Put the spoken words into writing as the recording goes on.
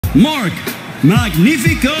Mark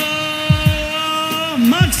Magnifico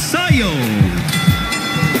Magsayo.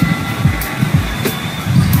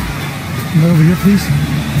 Over here, please.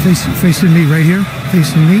 Facing me right here.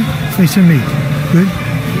 Facing me. Facing me. Good.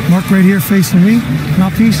 Mark right here, facing me.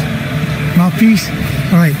 Mouthpiece. Mouthpiece.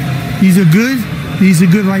 All right. These are good. These are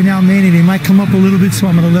good right now, Manny. They might come up a little bit, so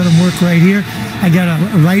I'm going to let them work right here. I got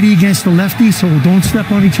a righty against the lefty, so don't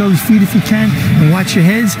step on each other's feet if you can, and watch your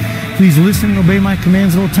heads. Please listen and obey my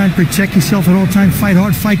commands at all times. Protect yourself at all times. Fight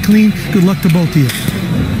hard, fight clean. Good luck to both of you.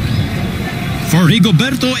 For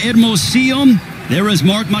Rigoberto Hermosillo, there is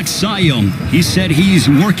Mark Magsayo. He said he's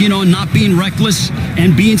working on not being reckless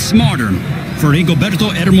and being smarter. For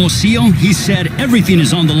Rigoberto Hermosillo, he said everything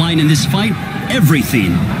is on the line in this fight.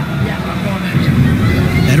 Everything.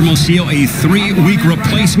 Hermosillo, a 3-week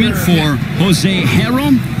replacement for Jose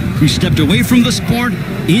Herro, who stepped away from the sport.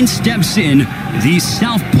 In steps in the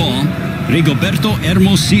southpaw, Rigoberto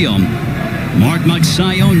Hermosillo. Mark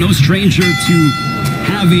Magsayo, no stranger to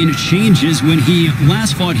having changes. When he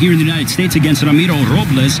last fought here in the United States against Ramiro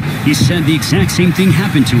Robles, he said the exact same thing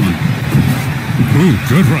happened to him. Ooh,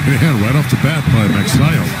 good right hand right off the bat by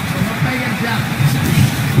Magsayo.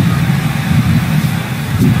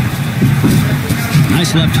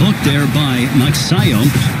 Nice left hook there by Magsayo.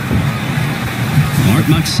 Mark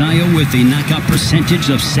Magsayo with a knockout percentage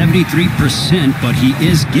of 73%, but he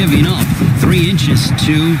is giving up 3 inches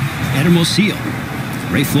to Hermosillo.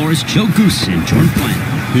 Ray Flores, Joe Goose, and Jordan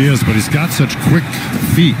Plant. He is, but he's got such quick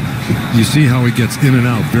feet. You see how he gets in and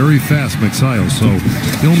out very fast, Magsayo. So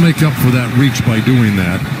he'll make up for that reach by doing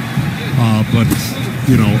that. But,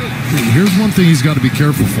 you know, here's one thing he's got to be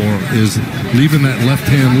careful for is leaving that left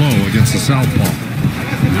hand low against the southpaw.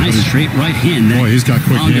 Nice straight right hand. Boy, he's got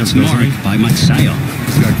quick hands, doesn't he? By Magsayo.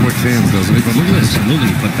 He's got quick hands, doesn't he? But look at this.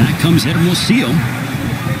 Absolutely. But back comes Hermosillo.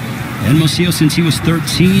 Hermosillo, since he was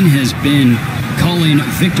 13, has been calling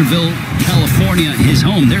Victorville, California, his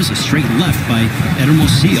home. There's a straight left by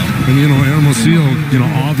Hermosillo. And, you know, Hermosillo, you know,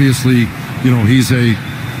 obviously, you know, he's a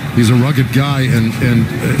rugged guy. And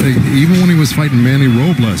even when he was fighting Manny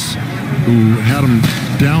Robles, who had him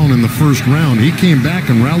down in the first round, he came back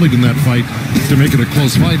and rallied in that fight to make it a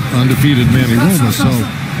close fight, undefeated Manny Robles. So,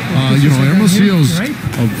 you know, Hermosillo's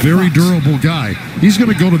a very durable guy. He's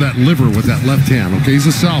going to go to that liver with that left hand, okay? He's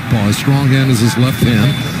a southpaw. His strong hand is his left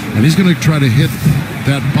hand. And he's going to try to hit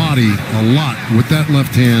that body a lot with that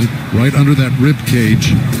left hand right under that rib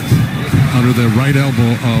cage, under the right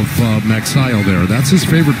elbow of Magsayo there. That's his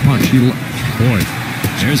favorite punch. Boy.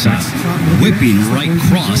 There's a whipping right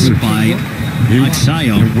cross by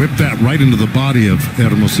Magsayo. Whipped that right into the body of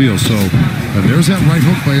Hermosillo. So, and there's that right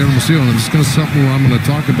hook by Hermosillo. And it's going to something I'm going to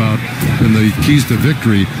talk about in the keys to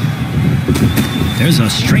victory. There's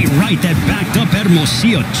a straight right that backed up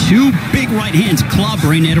Hermosillo. 2 big right hands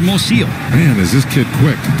clobbering Hermosillo. Man, is this kid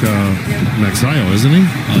quick, Magsayo, isn't he?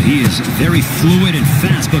 Oh, he is very fluid and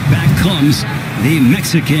fast, but back comes the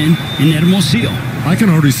Mexican in Hermosillo. I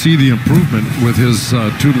can already see the improvement with his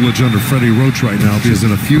tutelage under Freddie Roach right now, because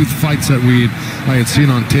in a few fights that I had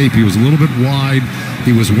seen on tape, he was a little bit wide.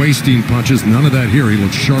 He was wasting punches. None of that here. He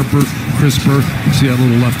looked sharper, crisper. See that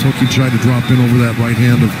little left hook he tried to drop in over that right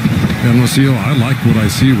hand of Hermosillo? I like what I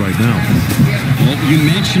see right now. Well, you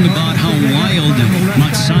mentioned about how wild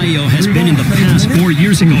Magsayo has been in the past 4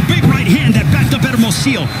 years ago. Big right hand that backed up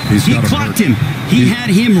Hermosillo. He clocked him. He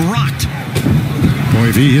had him rocked. Boy,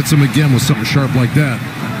 if he hits him again with something sharp like that,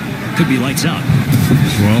 could be lights out.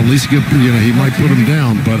 Well, at least he might put him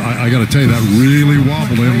down. But I got to tell you, that really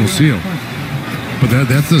wobbled Hermosillo. But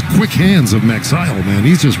that's the quick hands of Magsayo, man.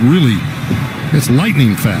 He's just really, it's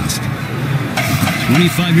lightning fast.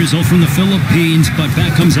 25 years old from the Philippines, but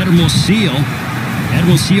back comes Hermosillo.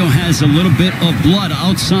 Hermosillo has a little bit of blood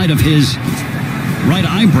outside of his right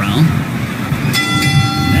eyebrow.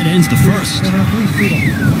 That ends the first.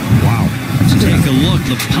 Wow. So take a look,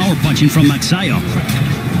 the power punching from Magsayo.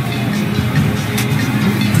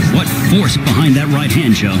 What force behind that right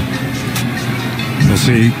hand, Joe? We'll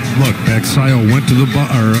see. Look, Magsayo went to the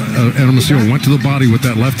Hermosillo went to the body with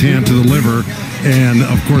that left hand to the liver, and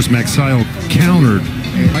of course Magsayo countered,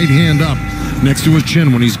 right hand up next to his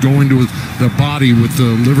chin when he's going to the body with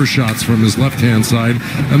the liver shots from his left hand side,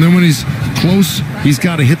 and then when he's close, he's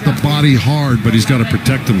got to hit the body hard, but he's got to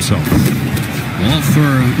protect himself. Well, for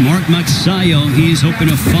Mark Magsayo, he's hoping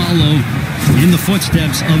to follow in the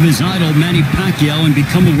footsteps of his idol, Manny Pacquiao, and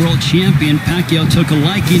become a world champion. Pacquiao took a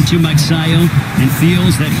liking to Magsayo and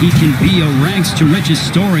feels that he can be a rags to riches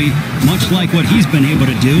story, much like what he's been able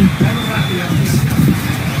to do.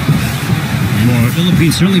 And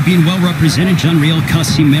Philippines certainly being well represented. John Riel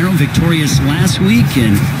Casimero victorious last week,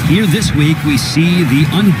 and here this week we see the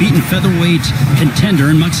unbeaten featherweight contender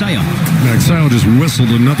in Magsayo. Magsayo just whistled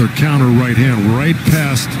another counter right hand right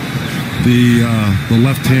past the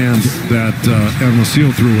left hand that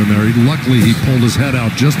Hermosillo threw in there. Luckily, he pulled his head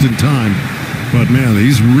out just in time. But, man,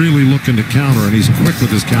 he's really looking to counter, and he's quick with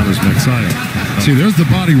his counters, Magsayo. See, there's the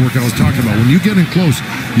body work I was talking about. When you get in close,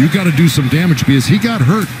 you got to do some damage because he got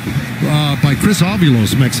hurt by Chris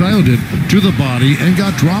Avilos. Magsayo did to the body and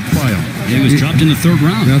got dropped by him. He was dropped in the third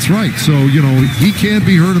round. That's right. So, he can't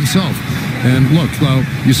be hurt himself. And look,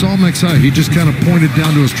 you saw Magsayo. He just kind of pointed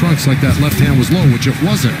down to his trunks like that left hand was low, which it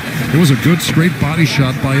wasn't. It was a good straight body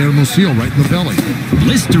shot by Hermosillo right in the belly.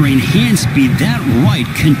 Blistering hand speed. That right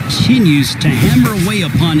continues to hammer away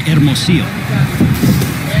upon Hermosillo.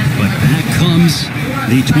 But back comes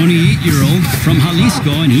the 28-year-old from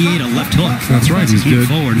Jalisco, and he ate a left hook. That's right. He's good.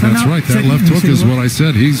 Forward. That's right. That left hook is what I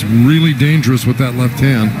said. He's really dangerous with that left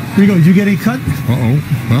hand. Here you go. Did you get a cut? Uh-oh.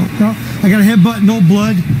 Well, No. I got a headbutt, no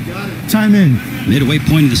blood. Time in. Midway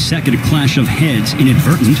point of the second, a clash of heads,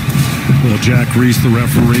 inadvertent. well, Jack Reese, the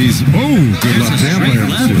referees. Oh, good There's left a hand straight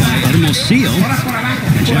by left by Hermosillo.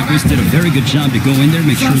 And Jack Reese did a very good job to go in there,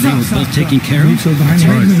 make sure they were both taken care of. So behind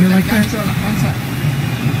right. me, like that.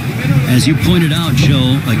 As you pointed out,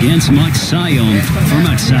 Joe, against Magsayo, for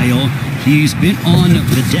Magsayo, he's been on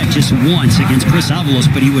the deck just once against Chris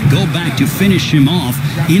Avalos, but he would go back to finish him off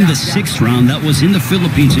in the sixth round. That was in the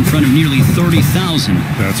Philippines in front of nearly 30,000.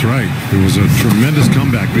 That's right. It was a tremendous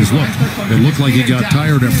comeback because, look, it looked like he got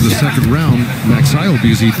tired after the second round, Magsayo,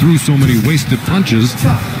 because he threw so many wasted punches.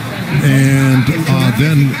 And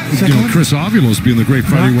then, Chris Avilos, being the great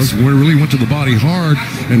fighter he was, really went to the body hard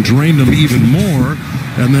and drained him even more,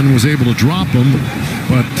 and then was able to drop him.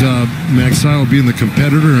 But Magsayo, being the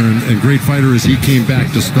competitor and great fighter, as he came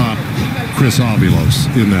back to stop Chris Avilos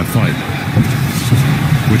in that fight,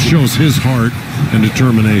 which shows his heart and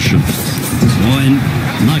determination. When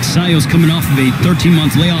Magsayo's coming off of a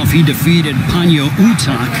 13-month layoff, he defeated Panyo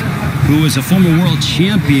Utak, who was a former world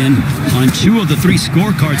champion, on 2 of the 3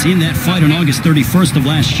 scorecards in that fight on August 31st of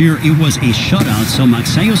last year. It was a shutout, so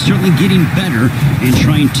Magsayo certainly getting better and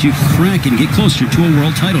trying to crack and get closer to a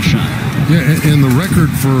world title shot. Yeah, and the record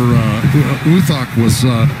for Uthak was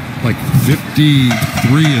like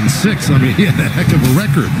 53-6. I mean, he had a heck of a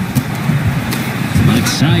record.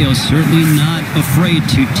 Magsayo certainly not afraid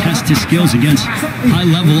to test his skills against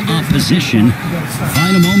high-level opposition.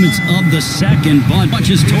 Final moments of the second, but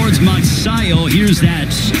punches towards Magsayo. Here's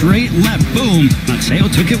that straight left, boom.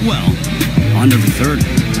 Magsayo took it well. On to the third.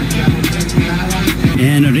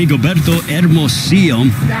 And Rigoberto Hermosillo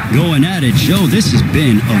going at it. Joe, this has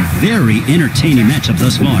been a very entertaining matchup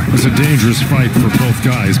thus far. It's a dangerous fight for both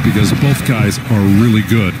guys because both guys are really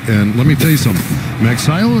good. And let me tell you something.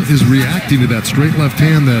 Magsayo is reacting to that straight left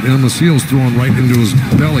hand that Hermosillo's throwing right into his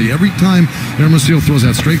belly. Every time Hermosillo throws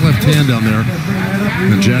that straight left hand down there,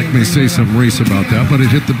 and Jack may say some race about that, but it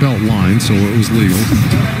hit the belt line, so it was legal.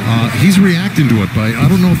 He's reacting to it by, I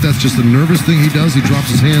don't know if that's just a nervous thing he does. He drops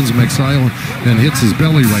his hands, Magsayo, and hits his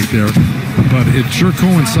belly right there. But it sure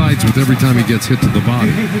coincides with every time he gets hit to the body.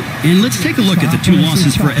 And let's take a look at the 2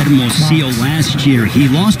 losses for Hermosillo last year. He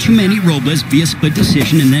lost to Manny Robles via split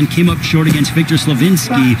decision and then came up short against Victor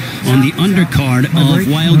Slavinsky on the undercard of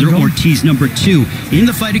Wilder Ortiz number 2. In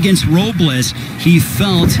the fight against Robles, he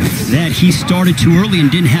felt that he started too early and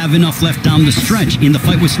didn't have enough left down the stretch. In the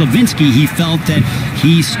fight with Slavinsky, he felt that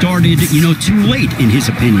he started, too late, in his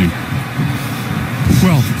opinion.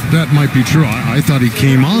 Well, that might be true. I thought he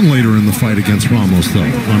came on later in the fight against Ramos, though.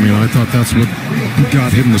 I mean, I thought that's what got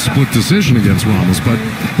him the split decision against Ramos. But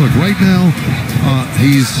look, right now,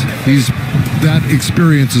 that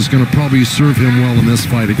experience is going to probably serve him well in this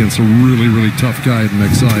fight against a really, really tough guy in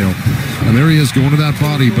Magsayo. And there he is going to that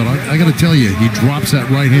body. But I got to tell you, he drops that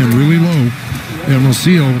right hand really low.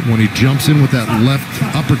 Hermosillo, when he jumps in with that left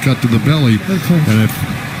uppercut to the belly, and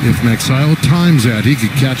if Magsayo times that, he could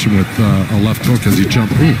catch him with a left hook as he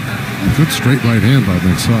jumped. Ooh, good straight right hand by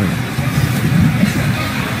Magsayo.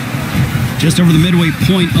 Just over the midway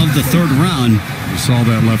point of the third round. You saw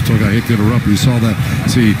that left hook. I hit it up. You saw that.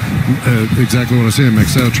 See, exactly what I was saying.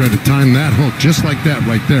 Magsayo tried to time that hook just like that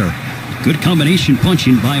right there. Good combination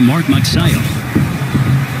punching by Mark Magsayo.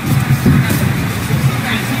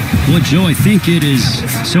 Well, Joe, I think it is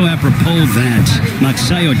so apropos that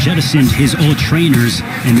Magsayo jettisoned his old trainers,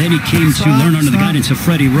 and then he came to learn under the guidance of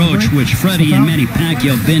Freddie Roach, which Freddie and Manny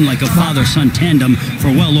Pacquiao have been like a father-son tandem for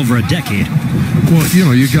well over a decade. Well,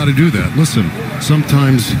 you got to do that. Listen,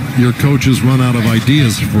 sometimes your coaches run out of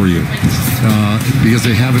ideas for you because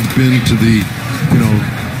they haven't been to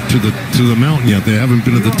to the mountain yet. They haven't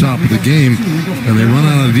been at the top of the game, and they run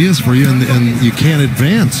out of ideas for you, and you can't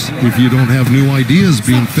advance if you don't have new ideas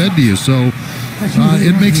being fed to you. So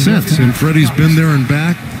it makes sense. And Freddie's been there and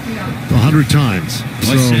back 100 times.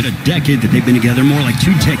 Well, I said a decade that they've been together, more like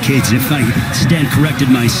 2 decades if I stand corrected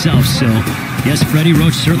myself. So, yes, Freddie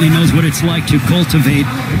Roach certainly knows what it's like to cultivate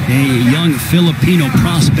a young Filipino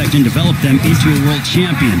prospect and develop them into a world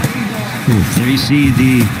champion. There you see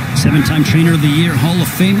the 7-time Trainer of the Year Hall of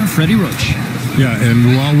Famer, Freddie Roach. Yeah,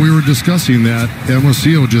 and while we were discussing that,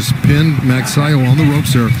 Hermosillo just pinned Magsayo on the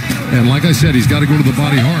ropes there. And like I said, he's got to go to the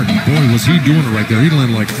body hard. Boy, was he doing it right there. He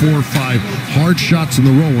landed like 4 or 5 hard shots in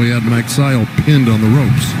the row. We had Magsayo pinned on the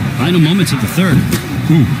ropes. Final moments of the third.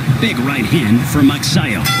 Big right hand for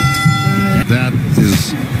Magsayo. That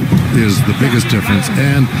is the biggest difference.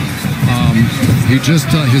 And he just,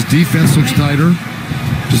 his defense looks tighter.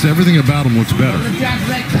 Just everything about him looks better.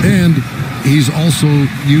 And he's also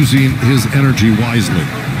using his energy wisely,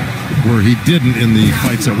 where he didn't in the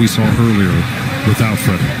fights that we saw earlier without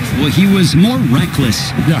Freddie. Well, he was more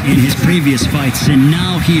reckless in his previous fights, and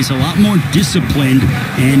now he is a lot more disciplined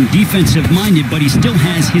and defensive-minded, but he still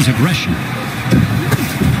has his aggression.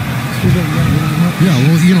 Yeah,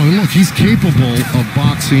 well, you know, look, he's capable of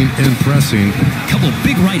boxing and pressing. A couple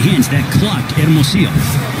big right hands that clocked Hermosillo.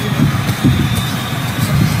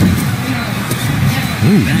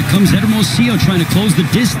 Back comes Hermosillo trying to close the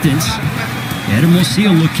distance.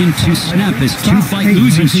 Hermosillo looking to snap his 2-fight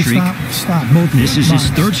losing streak. This is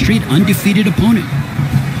his 3rd straight undefeated opponent.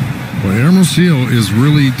 Well, Hermosillo is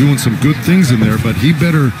really doing some good things in there, but he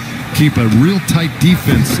better keep a real tight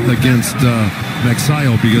defense against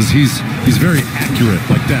Magsayo, because he's very accurate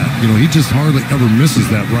like that. You know, he just hardly ever misses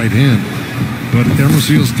that right hand. But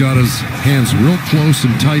Hermosillo's got his hands real close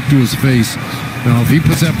and tight to his face. Now, if he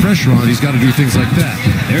puts that pressure on, he's got to do things like that.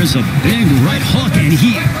 There's a big right hook, and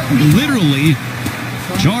he literally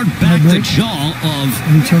jarred back the jaw of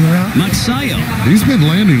Magsayo. He's been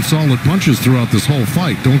landing solid punches throughout this whole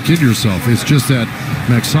fight. Don't kid yourself. It's just that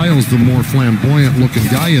Magsayo's the more flamboyant-looking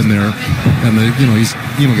guy in there, and he's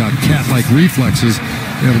got cat-like reflexes.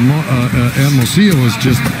 And Hermosillo is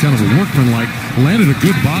just kind of a workman-like. Landed a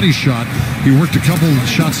good body shot. He worked a couple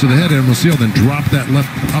shots to the head, Hermosillo, then dropped that left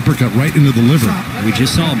uppercut right into the liver. We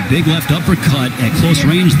just saw a big left uppercut at close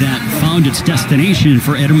range that found its destination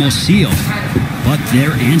for Hermosillo. But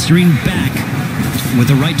they're answering back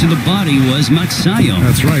with a right to the body was Magsayo.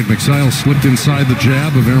 That's right. Magsayo slipped inside the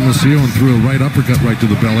jab of Hermosillo and threw a right uppercut right to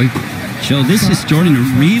the belly. So this is starting to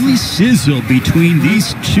really sizzle between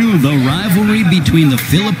these two. The rivalry between the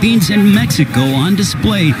Philippines and Mexico on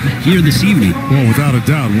display here this evening. Well, without a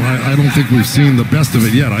doubt. I don't think we've seen the best of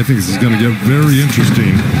it yet. I think this is going to get very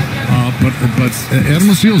interesting. But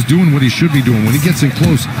Hermosillo's doing what he should be doing. When he gets in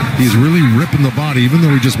close, he's really ripping the body. Even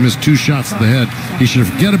though he just missed 2 shots to the head, he should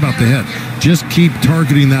forget about the head. Just keep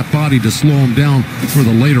targeting that body to slow him down for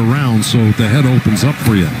the later rounds so the head opens up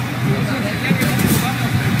for you.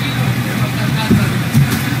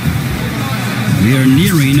 We are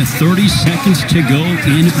nearing 30 seconds to go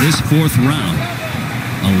in this 4th round.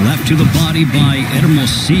 A left to the body by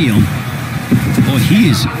Hermosillo. Well, he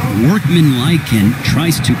is workmanlike and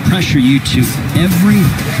tries to pressure you to every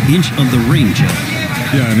inch of the ring, Joe.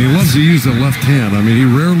 Yeah, and he loves to use the left hand. I mean, he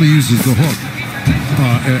rarely uses the hook,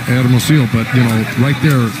 Hermosillo, but, right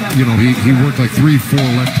there, he worked like 3-4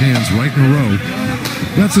 left hands right in a row.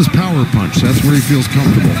 That's his power punch. That's where he feels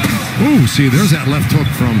comfortable. Ooh, see, there's that left hook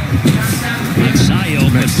from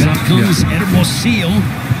Magsayo, but back comes Hermosillo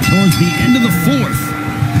towards the end of the 4th.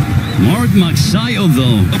 Mark Magsayo,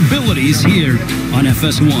 though, abilities here on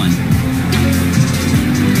FS1.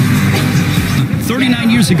 39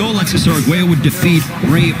 years ago, Alexis Arguello would defeat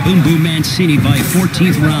Ray Boom Boom Mancini by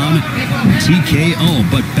 14th round TKO.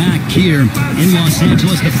 But back here in Los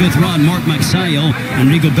Angeles, the 5th round, Mark Magsayo and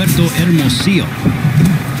Rigoberto Hermosillo.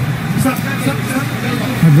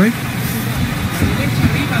 Break.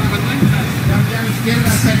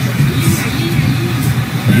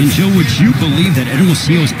 And Joe, would you believe that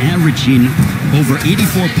Hermosillo is averaging over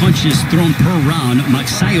 84 punches thrown per round?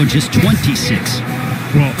 Magsayo just 26.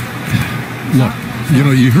 Well, look,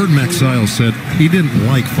 you heard Magsayo said he didn't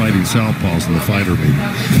like fighting southpaws in the fighter meeting.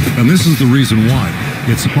 And this is the reason why.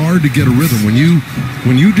 It's hard to get a rhythm. When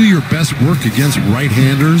you do your best work against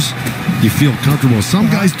right-handers, you feel comfortable. Some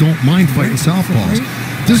guys don't mind fighting southpaws.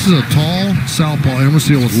 this is a tall southpaw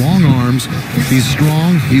Hermosillo with long arms. He's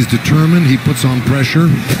strong. He's determined. He puts on pressure.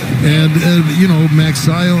 And, you know,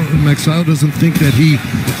 Magsayo doesn't think that he,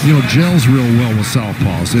 you know, gels real well with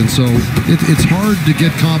southpaws. And so it's hard to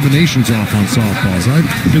get combinations off on southpaws. I've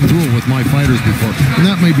been through it with my fighters before, and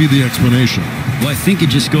that may be the explanation. Well, I think it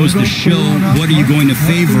just goes to show, what are you going to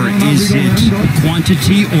favor? Is it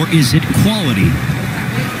quantity or is it quality?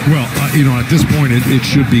 Well, you know, at this point, it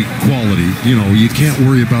should be quality. You know, you can't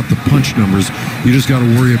worry about the punch numbers. You just got to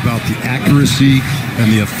worry about the accuracy and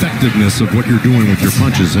the effectiveness of what you're doing with your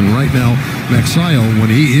punches. And right now, Magsayo, when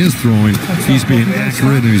he is throwing, he's being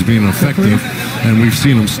accurate and he's being effective. And we've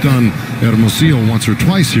seen him stun Hermosillo once or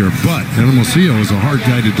twice here. But Hermosillo is a hard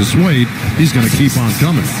guy to dissuade. He's going to keep on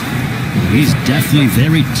coming. He's definitely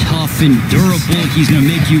very tough and durable. He's going to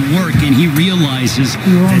make you work, and he realizes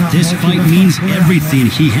that this fight means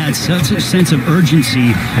everything. He had such a sense of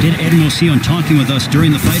urgency, did Hermosillo, in talking with us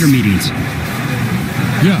during the fighter meetings.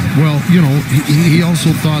 Yeah, well, you know, he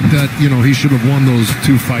also thought that, you know, he should have won those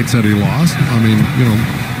 2 fights that he lost. I mean, you know,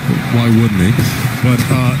 why wouldn't he? But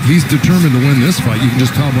he's determined to win this fight. You can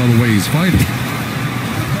just tell by the way he's fighting.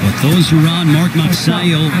 But those around Mark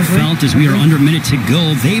Magsayo felt, as we are under a minute to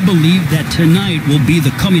go, they believe that tonight will be the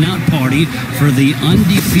coming out party for the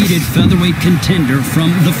undefeated featherweight contender from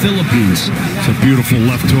the Philippines. It's a beautiful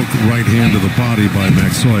left hook, right hand to the body by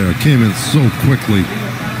Magsayo. Came in so quickly.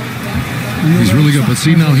 He's really good. But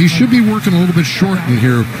see, now he should be working a little bit short in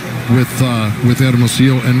here with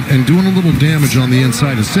Hermosillo and doing a little damage on the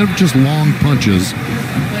inside instead of just long punches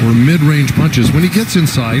or mid-range punches. When he gets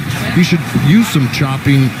inside, he should use some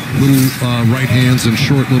chopping little right hands and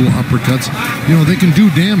short little uppercuts. You know, they can do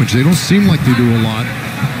damage. They don't seem like they do a lot,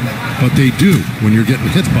 but they do when you're getting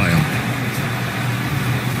hit by them.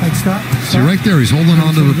 See, right there, he's holding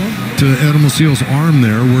on to Hermosillo's arm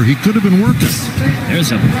there where he could have been working. There's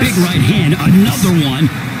a big right hand, another one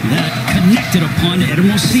that connected upon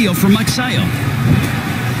Hermosillo for Magsayo.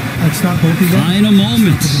 Final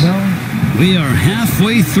moments. We are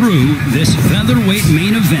halfway through this featherweight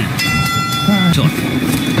main event.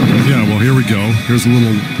 Yeah, well, here we go. Here's a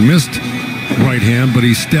little missed right hand, but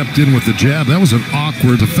he stepped in with the jab. That was an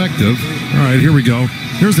awkward, effective. All right, here we go.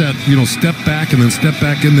 Here's that, you know, step back and then step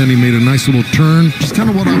back, and then he made a nice little turn. Just kind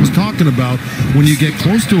of what I was talking about when you get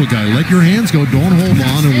close to a guy. Let your hands go. Don't hold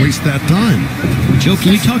on and waste that time. Joe,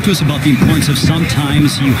 can you talk to us about the importance of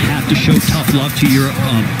sometimes you have to show tough love to your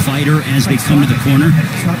fighter as they come to the corner,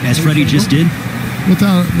 as Freddie just did?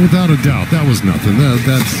 Without a doubt, that was nothing.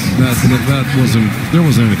 That wasn't. There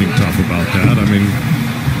wasn't anything tough about that. I mean,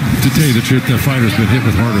 to tell you the truth, that fighter's been hit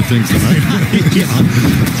with harder things tonight. Yeah.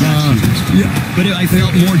 But I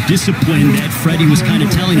felt more disciplined that Freddie was kind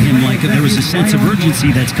of telling him, like, there was a sense of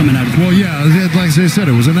urgency that's coming out of him. Well, yeah, like I said,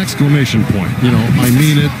 it was an exclamation point. You know, I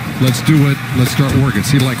mean it. Let's do it. Let's start working.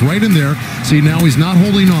 See, like right in there. See, now he's not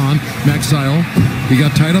holding on. Magsayo, he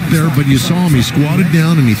got tied up there, but you saw him. He squatted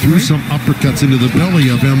down and he threw some uppercuts into the belly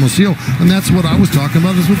of Hermosillo. And that's what I was talking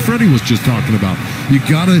about. That's what Freddie was just talking about. You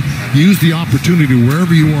got to use the opportunity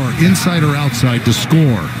wherever you are, inside or outside, to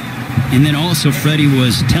score. And then also Freddie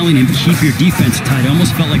was telling him, keep your defense tight. I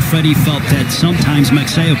almost felt like Freddie felt that sometimes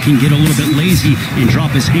Magsayo can get a little bit lazy and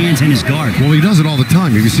drop his hands and his guard. Well, he does it all the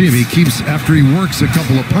time. If you see him, he keeps, after he works a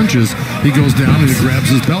couple of punches, he goes down and he grabs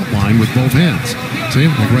his belt line with both hands. See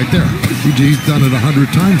him? Like right there. He's done it 100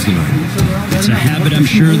 times tonight. It's a habit, I'm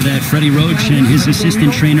sure, that Freddie Roach and his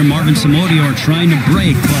assistant trainer, Marvin Samodio, are trying to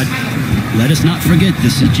break, but let us not forget,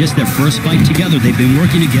 this is just their first fight together. They've been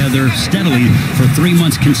working together steadily for 3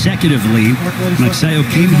 months consecutively. Magsayo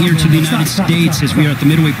came here to the United States as we are at the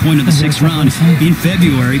midway point of the 6th round in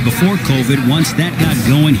February before COVID. Once that got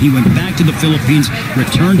going, he went back to the Philippines,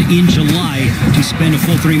 returned in July to spend a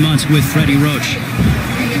full 3 months with Freddie Roach.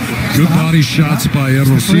 Good body shots by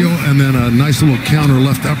Hermosillo, and then a nice little counter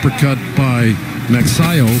left uppercut by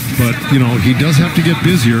Magsayo. But, you know, he does have to get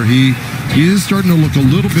busier. He is starting to look a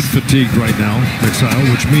little bit fatigued right now, Magsayo,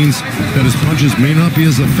 which means that his punches may not be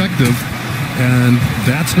as effective. And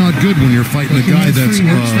that's not good when you're fighting a guy that's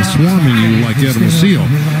swarming you like Hermosillo.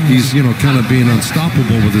 He's, you know, kind of being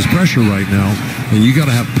unstoppable with his pressure right now. And you got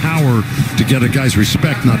to have power to get a guy's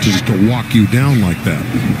respect, not just to walk you down like that.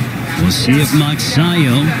 We'll see if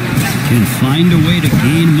Magsayo can find a way to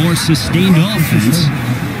gain more sustained offense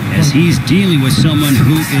as he's dealing with someone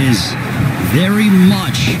who is very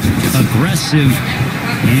much aggressive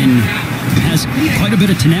and has quite a bit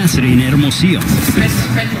of tenacity in Hermosillo.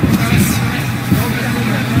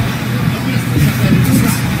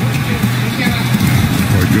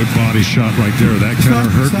 Good body shot right there. That kind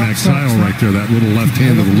of hurt Magsayo right there, that little left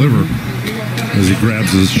hand to the liver. as he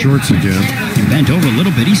grabs his shorts again. He bent over a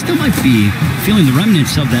little bit. He still might be feeling the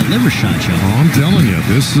remnants of that liver shot, Joe. Oh, I'm telling you,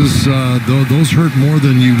 this is those hurt more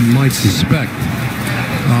than you might suspect.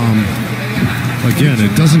 Again,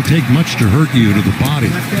 it doesn't take much to hurt you to the body.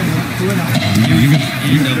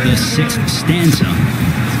 End of the 6th stanza.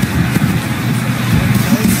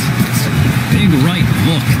 Big right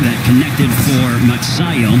hook that connected for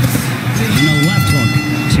Magsayo. And a left hook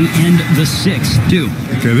to end the 6th, too.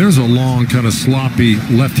 Okay, there's a long, kind of sloppy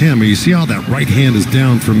left hand. But you see how that right hand is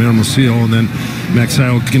down from Hermosillo, and then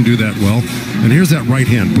Magsayo can do that well. And here's that right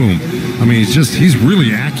hand, boom. I mean, he's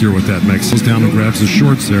really accurate with that. Magsayo's down and grabs his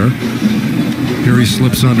shorts there. Here he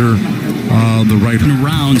slips under the right.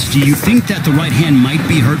 Rounds, do you think that the right hand might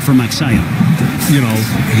be hurt for Magsayo? You know,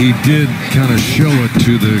 he did kind of show it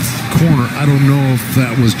to the corner. I don't know if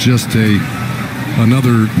that was just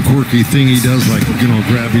another quirky thing he does, like, you know,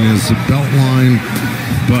 grabbing his belt line.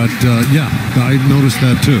 But, yeah, I noticed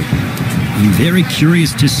that too. I'm very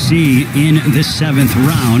curious to see in the 7th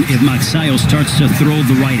round if Magsayo starts to throw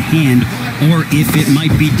the right hand or if it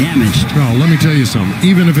might be damaged. Well, let me tell you something.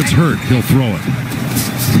 Even if it's hurt, he'll throw it.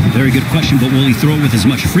 Very good question, but will he throw it with as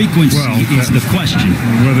much frequency is the question.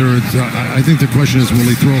 Whether it's, I think the question is, will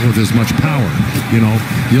he throw it with as much power? You know,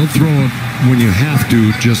 he'll throw it when you have to,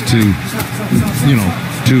 just to, you know,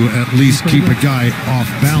 to at least keep a guy off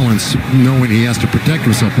balance, knowing he has to protect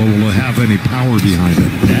himself, but will it have any power behind it?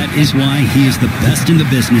 That is why he is the best in the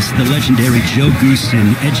business, the legendary Joe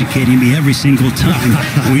Goosen, educating me every single time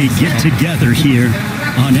we get together here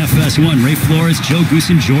on FS1. Ray Flores, Joe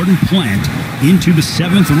Goosen, Jordan Plant into the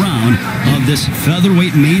 7th round of this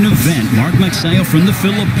featherweight main event. Mark Magsayo from the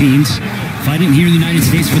Philippines, fighting here in the United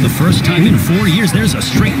States for the first time in 4 years. There's a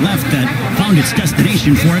straight left that found its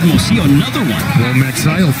destination for Hermosillo. Another one. Well,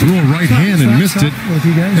 Magsayo threw a right hand and missed it.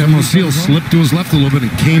 Hermosillo slipped to his left a little bit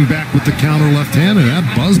and came back with the counter left hand, and that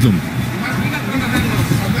buzzed him.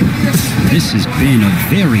 This has been a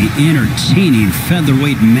very entertaining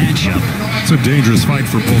featherweight matchup. It's a dangerous fight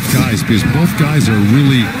for both guys because both guys are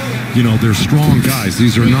really, you know, they're strong guys.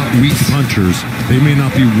 These are not weak punchers. They may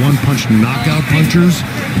not be one-punch knockout punchers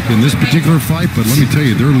in this particular fight, but let me tell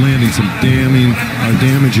you, they're landing some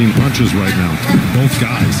damaging punches right now. Both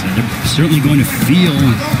guys. They're certainly going to feel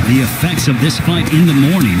the effects of this fight in the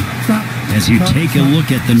morning. As you take a look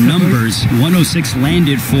at the numbers, 106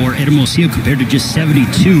 landed for Hermosillo compared to just 72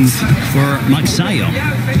 for Magsayo.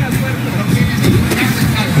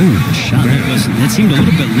 Shot that seemed a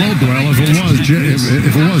little bit low. Well, if it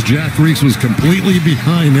was, Jack Reeks was completely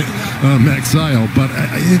behind Magsayo, but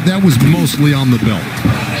that was mostly on the belt.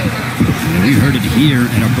 We heard it here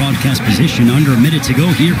at our broadcast position under a minute to go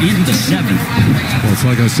here in the 7th. Well, it's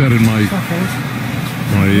like I said in my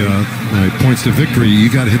points to victory, you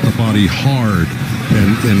got to hit the body hard,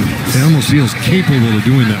 and Hermosillo's capable of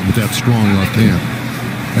doing that with that strong left hand.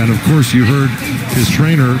 And of course, you heard his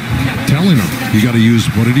trainer telling him, you got to use,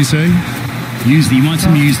 what did he say? He wants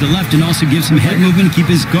him to use the left and also give some head movement and keep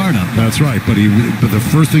his guard up. That's right, but the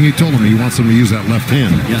first thing he told him, he wants him to use that left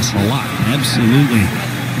hand. Yes, a lot. Absolutely.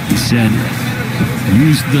 He said,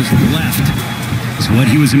 use the left. It's what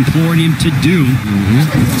he was imploring him to do.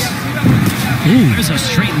 There's a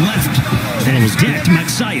straight left. That was decked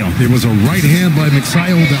Magsayo. It was a right hand by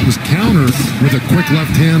Magsayo that was countered with a quick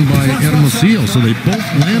left hand by Hermosillo. So they both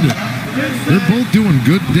landed. They're both doing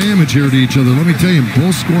good damage here to each other. Let me tell you,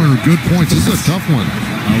 both scoring good points. This is a tough one.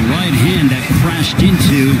 A right hand that crashed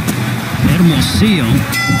into Hermosillo.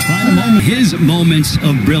 His moments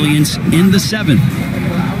of brilliance in the 7th.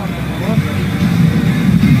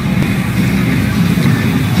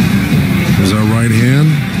 There's our right hand.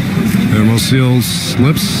 Hermosillo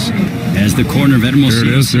slips. As the corner of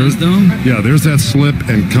Hermosillo says, though. Yeah, there's that slip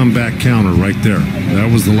and comeback counter right there.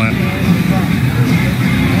 That was the last.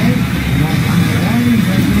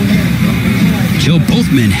 Joe,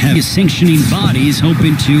 both men have sanctioning bodies,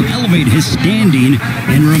 hoping to elevate his standing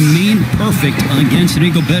and remain perfect against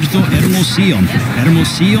Rigoberto Hermosillo.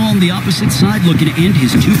 Hermosillo on the opposite side, looking to end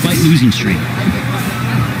his 2-fight losing streak.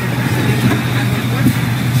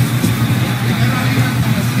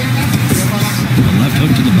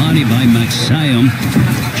 Hook to the body by Magsayo.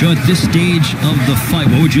 Joe, at this stage of the fight,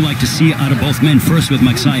 what would you like to see out of both men? First with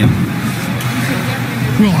Magsayo.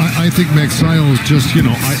 Well, I think Magsayo is just, you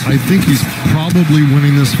know, I think he's probably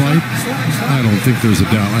winning this fight. I don't think there's a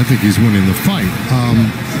doubt. I think he's winning the fight.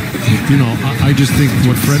 You know, I just think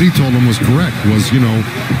what Freddie told him was correct, was, you know,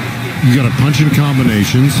 you got to punch in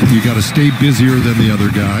combinations. You got to stay busier than the other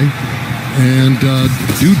guy. And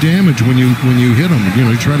do damage when you hit him. You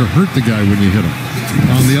know, you try to hurt the guy when you hit him.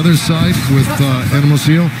 On the other side with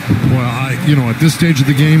Hermosillo, well, you know, at this stage of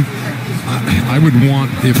the game, I would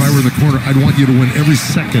want, if I were in the corner, I'd want you to win every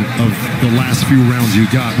second of the last few rounds you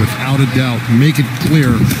got, without a doubt. Make it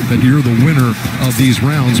clear that you're the winner of these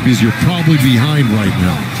rounds, because you're probably behind right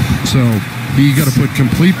now. So you got to put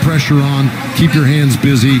complete pressure on, keep your hands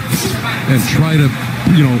busy, and try to,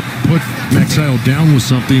 put Magsayo down with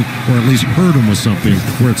something, or at least hurt him with something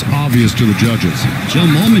where it's obvious to the judges. Joe,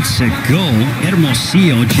 moments ago,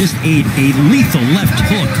 Hermosillo just ate a lethal left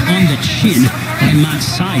hook on the chin by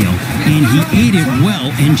Magsayo, and he ate it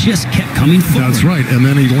well and just kept coming forward. That's right, and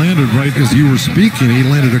then he landed, right as you were speaking, he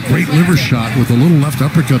landed a great liver shot with a little left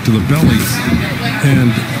uppercut to the belly.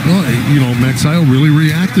 And, well, Magsayo really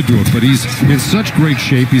reacted to it, but he's in such great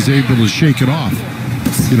shape, he's able to shake it off.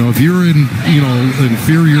 If you're in,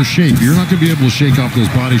 inferior shape, you're not going to be able to shake off those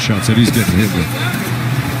body shots that he's getting hit with.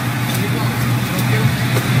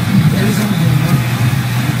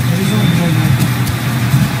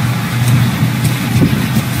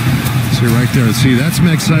 See right there. See, that's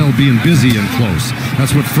Magsayo being busy and close.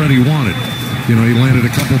 That's what Freddie wanted. He landed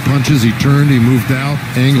a couple punches, he turned, he moved out,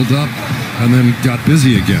 angled up, and then got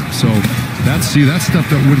busy again. So that's stuff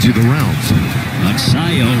that wins you the rounds.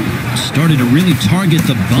 Magsayo started to really target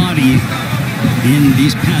the body in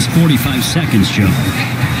these past 45 seconds, Joe.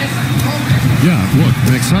 Yeah, look,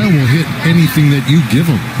 Magsayo will hit anything that you give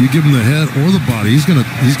him. You give him the head or the body, he's gonna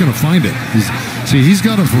find it. He's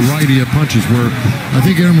got a variety of punches where I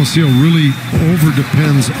think Hermosillo really over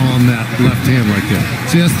depends on that left hand right there.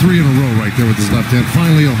 See, that's 3 in a row right there with his left hand.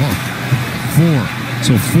 Finally a hook. 4.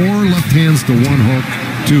 So 4 left hands to 1 hook,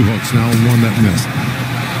 2 hooks now, 1 that missed.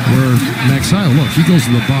 Where Magsayo, look, he goes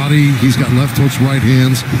to the body, he's got left hooks, right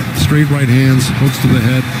hands, straight right hands, hooks to the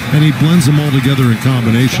head, and he blends them all together in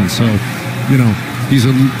combination. So, he's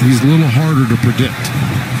a little harder to predict.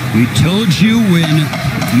 We told you when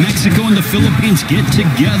Mexico and the Philippines get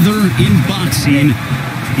together in boxing,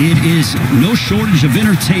 it is no shortage of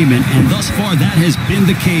entertainment, and thus far that has been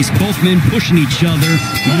the case. Both men pushing each other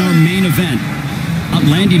in our main event.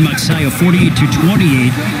 Outlanding Magsayo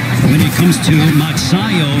 48-28. When it comes to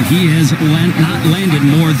Magsayo, he has not landed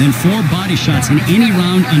more than 4 body shots in any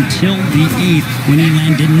round until the 8th, when he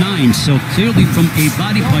landed 9. So clearly from a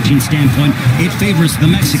body punching standpoint, it favors the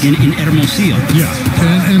Mexican in Hermosillo. Yeah,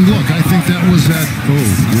 and look, I think that was that,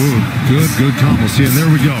 good combo. See, and there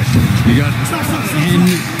we go. You got... And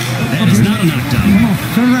that is not a knockdown.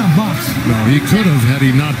 Turn around, box. No, he could have had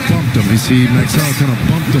he not bumped him. You see, Magsayo kind of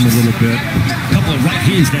bumped him a little bit. A couple of right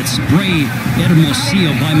hands that spray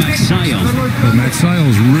Hermosillo by Magsayo. Well,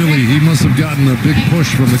 Magsayo's really, he must have gotten a big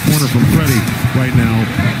push from the corner from Freddie right now,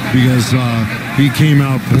 because he came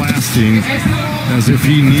out blasting as if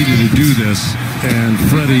he needed to do this, and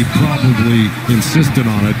Freddie probably insisted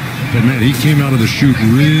on it. But man, he came out of the chute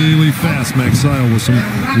really fast, Magsayo, with some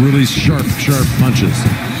really sharp punches.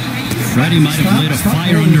 Freddie might have lit a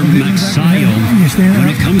fire under Magsayo. When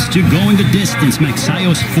it comes to going the distance,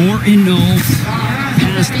 Magsayo's 4-0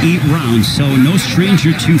 past 8 rounds, so no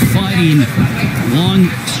stranger to fighting long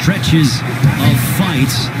stretches of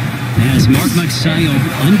fights. As Mark Magsayo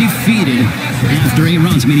undefeated after 8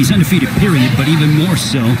 rounds. I mean, he's undefeated, period, but even more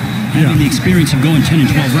so having the experience of going 10 and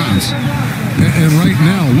 12 rounds. And right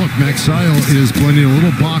now, look, Magsayo is blending a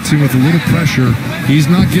little boxing with a little pressure. He's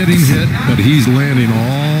not getting hit, but he's landing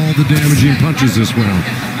all the damaging punches this round.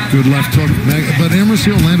 Good left hook. But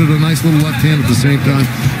Hermosillo landed a nice little left hand at the same time.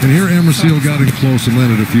 And here Hermosillo got in close and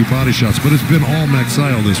landed a few body shots. But it's been all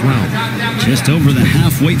Magsayo this round. Just over the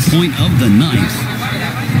halfway point of the 9th.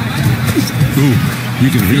 Ooh,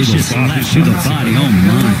 you can hear those bodies. Through the body. Oh,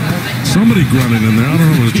 my. Somebody grunting in there. I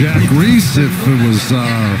don't know if it was Jack Reese, if it was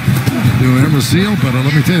Hermosillo, but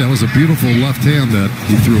let me tell you, that was a beautiful left hand that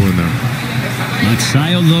he threw in there.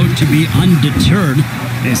 Magsayo, though, to be undeterred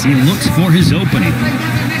as he looks for his opening.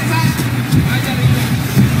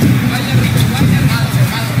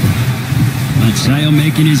 Magsayo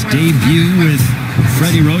making his debut with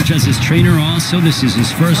Freddie Roach as his trainer also. This is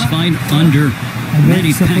his first fight under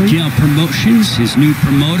Manny Pacquiao Promotions, his new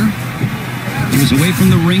promoter. He was away from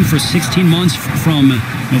the ring for 16 months from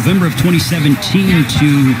November of 2017 to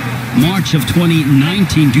March of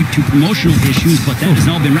 2019 due to promotional issues, but that has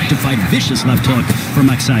now been rectified. Vicious left hook for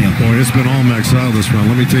Magsayo. Boy, it's been all Magsayo this round.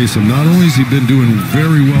 Let me tell you something. Not only has he been doing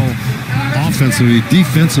very well offensively,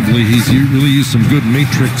 defensively, he's really used some good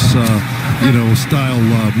matrix, style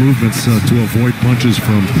movements to avoid punches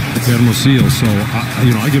from Hermosillo. So,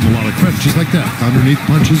 I give him a lot of credit, just like that. Underneath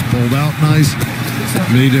punches, pulled out nice.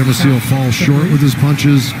 Made Hermosillo fall short with his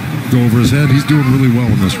punches, go over his head. He's doing really well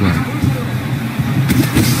in this round.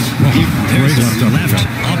 Oh, there's a left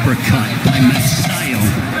uppercut by Magsayo,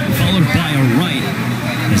 followed by a right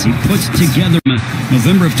as he puts together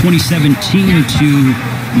November of 2017 to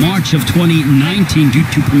March of 2019 due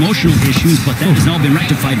to promotional issues, but that has now been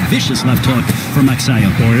rectified. Vicious left hook for Magsayo.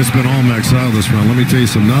 Boy, it's been all Magsayo this round. Let me tell you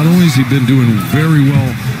something. Not only has he been doing very well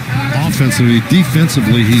offensively,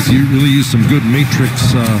 defensively, he's really used some good matrix,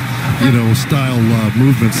 style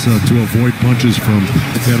movements to avoid punches from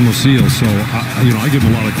Hermosillo. So, I give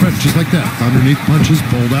him a lot of credit, just like that. Underneath punches,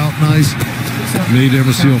 pulled out nice. Made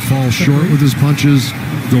Hermosillo fall short with his punches,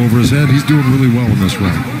 go over his head. He's doing really well in this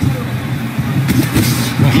round.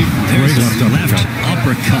 Oh, there's a left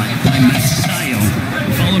uppercut by Magsayo,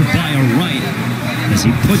 followed by a right. As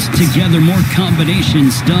he puts together more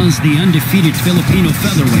combinations, does the undefeated Filipino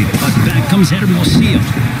featherweight. But back comes Hermosillo.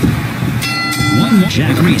 One more.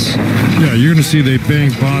 Jack Reese. Yeah, you're going to see they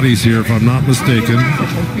bang bodies here, if I'm not mistaken.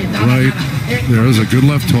 Right. There's a good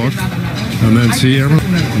left hook. And then see,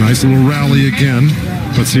 nice little rally again.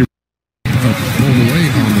 But see, pulled away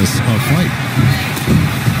on this fight.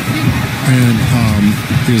 And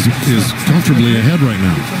is comfortably ahead right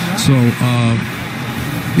now. So,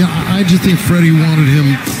 I just think Freddie wanted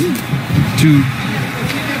him to,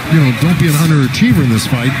 don't be an underachiever in this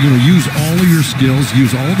fight. Use all of your skills,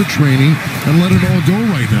 use all the training, and let it all go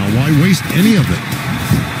right now. Why waste any of it?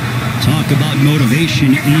 Talk about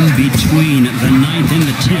motivation in between the 9th and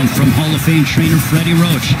the 10th from Hall of Fame trainer Freddie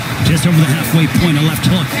Roach. Just over the halfway point, a left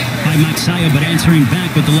hook by Magsayo, but answering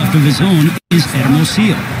back with the left of his own is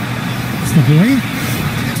Hermosillo. It's the boy.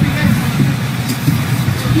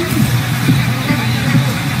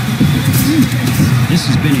 This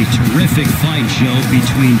has been a terrific fight, Joe,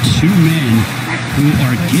 between two men who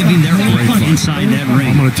are giving their all inside that ring.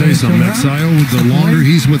 I'm going to tell you something, Magsayo, the longer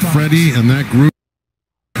he's with Freddie and that group,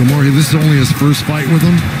 the more this is only his first fight with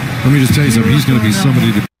him. Let me just tell you something, he's going to be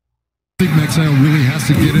somebody to... I think Magsayo really has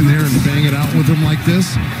to get in there and bang it out with him like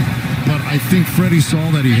this. But I think Freddie saw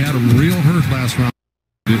that he had him real hurt last round.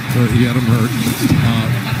 He had him hurt.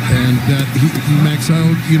 And that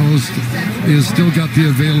Magsayo, is still got the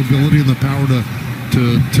availability and the power to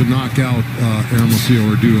knock out Hermosillo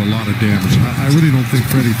or do a lot of damage. I really don't think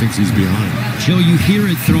Freddie thinks he's behind. Joe, you hear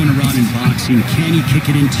it thrown around in boxing. Can he kick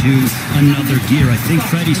it into another gear? I think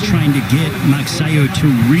Freddie's trying to get Magsayo to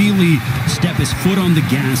really step his foot on the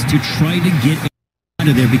gas to try to get out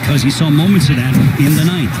of there because he saw moments of that in the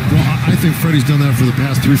 9th. Well, I think Freddie's done that for the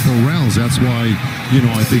past 3-4 rounds. That's why,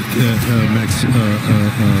 I think Magsayo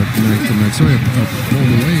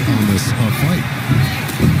pulled away on this fight.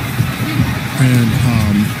 And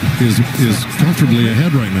is comfortably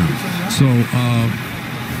ahead right now. So,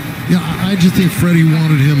 I just think Freddie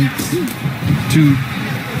wanted him to,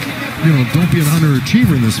 don't be an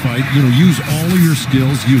underachiever in this fight. Use all of your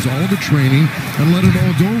skills, use all the training, and let it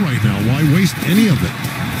all go right now. Why waste any of it?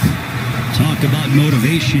 Talk about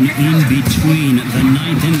motivation in between the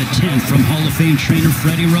 9th and the 10th from Hall of Fame trainer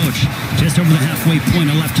Freddie Roach. Just over the halfway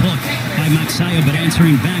point, a left hook by Magsayo, but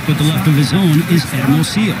answering back with the left of his own is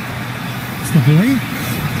Hermosillo. It's the boy.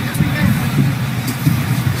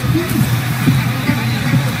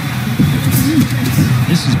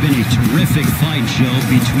 This has been a terrific fight, Joe,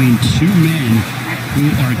 between two men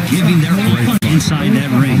who are giving their all inside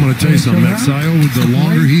that ring. I'm going to tell you something, Magsayo, the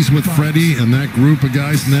longer he's with Freddie and that group of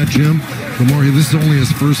guys in that gym, the more this is only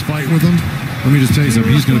his first fight with them. Let me just tell you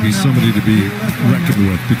something, he's going to be somebody to be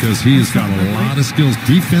reckoned with because he has got a lot of skills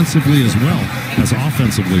defensively as well as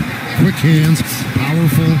offensively. Quick hands,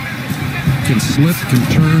 powerful, can slip, can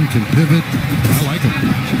turn, can pivot. I like him.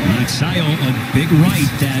 Magsayo, a big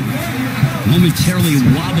right that momentarily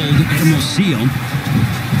wobbled Hermosillo.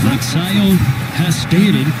 Magsayo has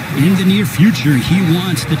stated in the near future he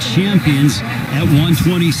wants the champions at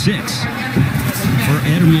 126. For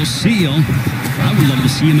Hermosillo, I would love to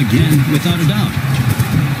see him again, without a doubt.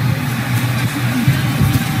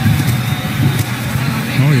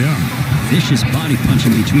 Oh, yeah. Vicious body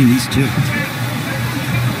punching between these two.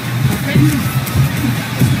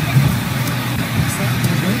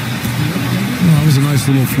 Well, that was a nice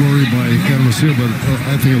little flurry by Hermosillo, but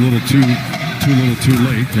I think a little too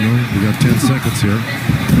late. We got 10 seconds here.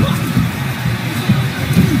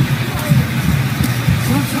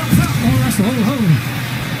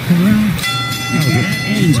 That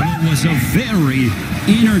ends what was a very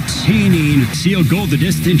entertaining Seal Go the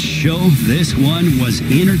Distance show. This one was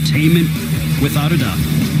entertainment without a doubt.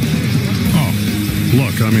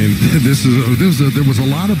 Look, I mean, there was a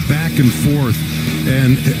lot of back and forth,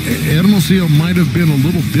 and Hermosillo might have been a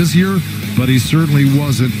little busier, but he certainly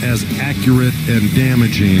wasn't as accurate and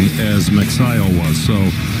damaging as Magsayo was. So,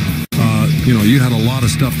 you had a lot of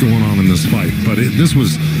stuff going on in this fight, but this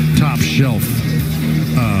was top shelf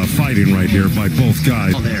fighting right here by both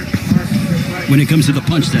guys. There. when it comes to the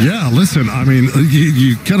punch test. Yeah, listen, I mean,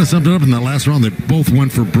 you kind of summed it up in that last round. They both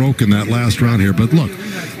went for broke in that last round here. But look,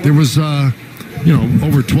 there was, over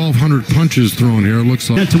 1,200 punches thrown here, it looks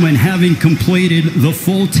like. Gentlemen, having completed the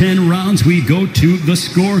full 10 rounds, we go to the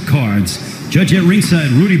scorecards. Judge at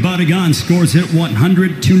ringside, Rudy Barragan scores it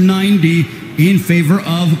 100-90 in favor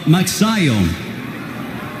of Magsayo.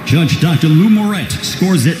 Judge Dr. Lou Moret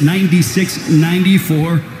scores it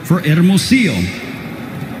 96-94 for Hermosillo.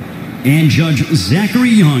 And Judge Zachary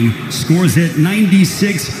Young scores it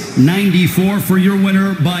 96-94 for your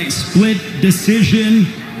winner by split decision.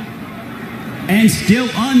 And still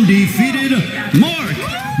undefeated, Mark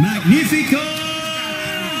McNeil.